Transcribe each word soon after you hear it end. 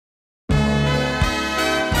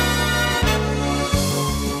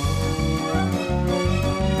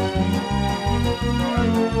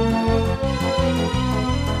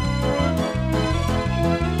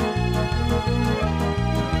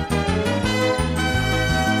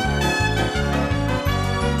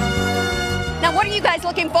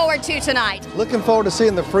looking forward to tonight? Looking forward to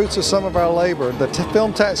seeing the fruits of some of our labor, the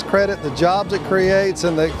film tax credit, the jobs it creates,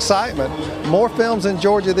 and the excitement. More films in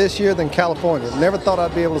Georgia this year than California. Never thought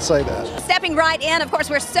I'd be able to say that. Stepping right in, of course,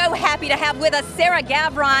 we're so happy to have with us Sarah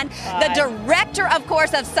Gavron, the director, of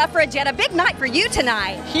course, of Suffragette. A big night for you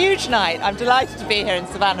tonight. Huge night. I'm delighted to be here in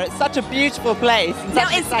Savannah. It's such a beautiful place. Now,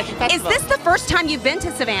 is this the first time you've been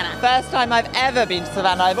to Savannah? First time I've ever been to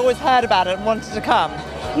Savannah. I've always heard about it and wanted to come.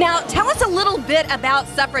 Now, tell us a little bit about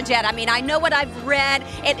Suffragette. I mean, I know what I've read.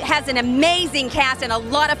 It has an amazing cast, and a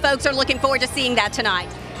lot of folks are looking forward to seeing that tonight.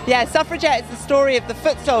 Yeah, Suffragette is the story of the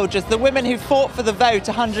foot soldiers, the women who fought for the vote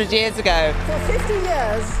 100 years ago. For 50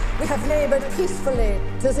 years, we have laboured peacefully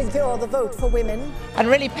to secure the vote for women. And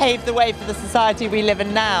really paved the way for the society we live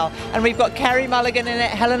in now. And we've got Carey Mulligan in it,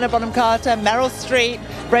 Helena Bonham Carter, Meryl Streep,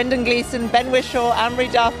 Brendan Gleeson, Ben Whishaw, Anne-Marie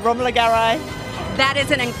Duff, Romola Garai. That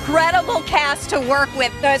is an incredible cast to work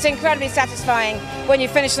with. So it's incredibly satisfying when you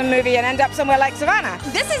finish the movie and end up somewhere like Savannah.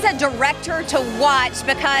 This is a director to watch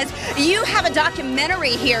because you have a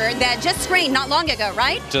documentary here that just screened not long ago,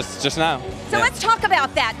 right? Just now. So let's talk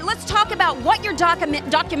about that. Let's talk about what your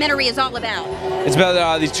documentary is all about. It's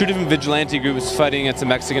about these two different vigilante groups fighting against the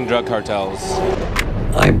Mexican drug cartels.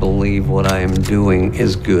 I believe what I am doing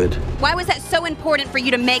is good. Why was that so important for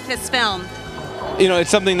you to make this film? You know, it's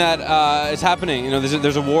something that is happening. You know,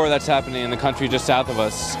 there's a war that's happening in the country just south of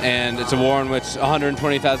us, and it's a war in which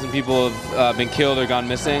 120,000 people have been killed or gone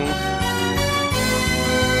missing.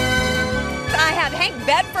 I have Hank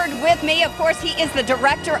Bedford with me. Of course, he is the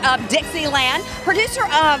director of Dixieland, producer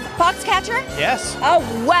of Foxcatcher. Yes.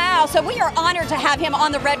 Oh, wow. So we are honored to have him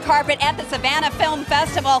on the red carpet at the Savannah Film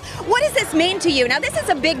Festival. What does this mean to you? Now, this is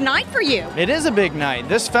a big night for you. It is a big night.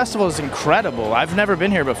 This festival is incredible. I've never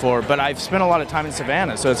been here before, but I've spent a lot of time in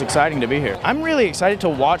Savannah, so it's exciting to be here. I'm really excited to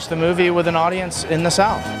watch the movie with an audience in the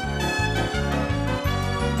South.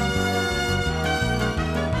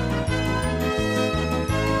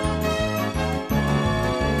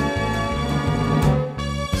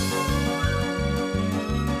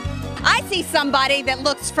 See somebody that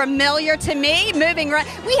looks familiar to me moving right.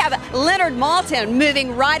 We have Leonard Maltin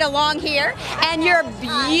moving right along here, and your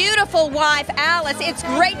beautiful wife Alice. It's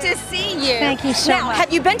great to see you. Thank you so much.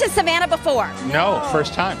 Have you been to Savannah before? No,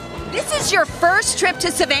 first time. This is your first trip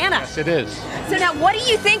to Savannah. Yes, it is. So now, what do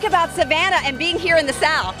you think about Savannah and being here in the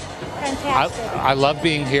South? Fantastic. I love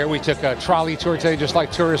being here. We took a trolley tour today, just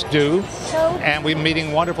like tourists do, and we're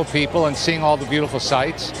meeting wonderful people and seeing all the beautiful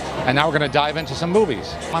sights. And now we're going to dive into some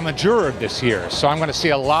movies. I'm a juror this year, so I'm going to see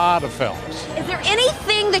a lot of films. Is there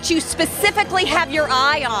anything that you specifically have your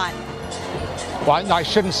eye on? Well, I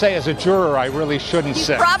shouldn't say as a juror. I really shouldn't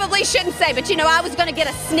say. Probably shouldn't say, but you know, I was going to get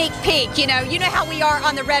a sneak peek. You know how we are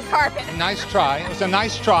on the red carpet. A nice try. It was a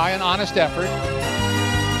nice try, an honest effort.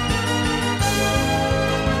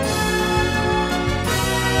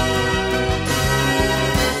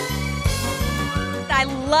 I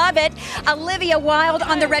love it. Olivia Wilde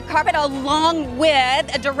on the red carpet along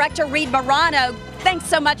with director Reed Morano. Thanks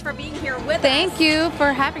so much for being here with us. Thank you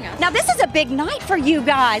for having us. Now, this is a big night for you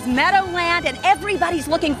guys. Meadowland, and everybody's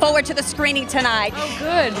looking forward to the screening tonight. Oh,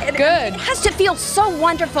 good, It has to feel so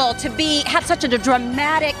wonderful to have such a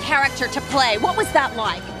dramatic character to play. What was that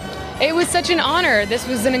like? It was such an honor. This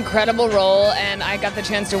was an incredible role, and I got the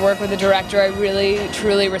chance to work with a director I really,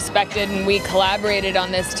 truly respected, and we collaborated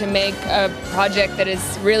on this to make a project that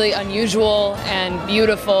is really unusual and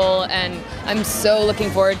beautiful, and I'm so looking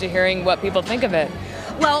forward to hearing what people think of it.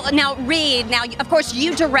 Well, now, Reed, of course,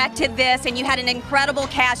 you directed this, and you had an incredible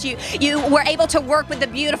cast. You were able to work with the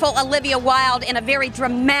beautiful Olivia Wilde in a very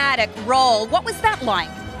dramatic role. What was that like?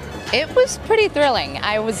 It was pretty thrilling.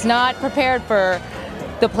 I was not prepared for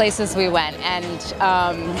the places we went, and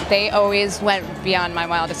they always went beyond my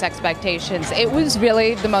wildest expectations. It was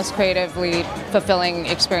really the most creatively fulfilling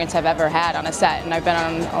experience I've ever had on a set, and I've been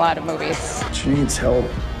on a lot of movies. She needs help.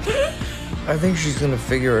 I think she's gonna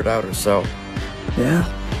figure it out herself. Yeah?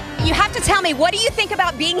 You have to tell me, what do you think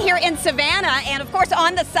about being here in Savannah and, of course,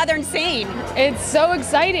 on the southern scene? It's so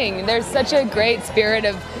exciting. There's such a great spirit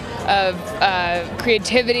of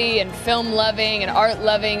creativity and film-loving and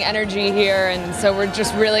art-loving energy here, and so we're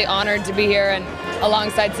just really honored to be here and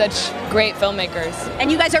alongside such great filmmakers.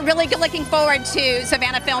 And you guys are really looking forward to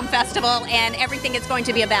Savannah Film Festival and everything it's going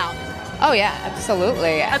to be about. Oh yeah,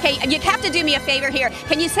 absolutely. Okay, you have to do me a favor here.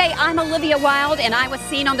 Can you say, I'm Olivia Wilde and I was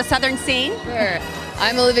seen on the southern scene? Sure.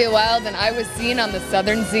 I'm Olivia Wilde and I was seen on the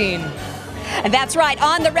southern scene. And that's right,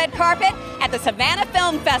 on the red carpet at the Savannah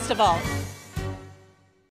Film Festival.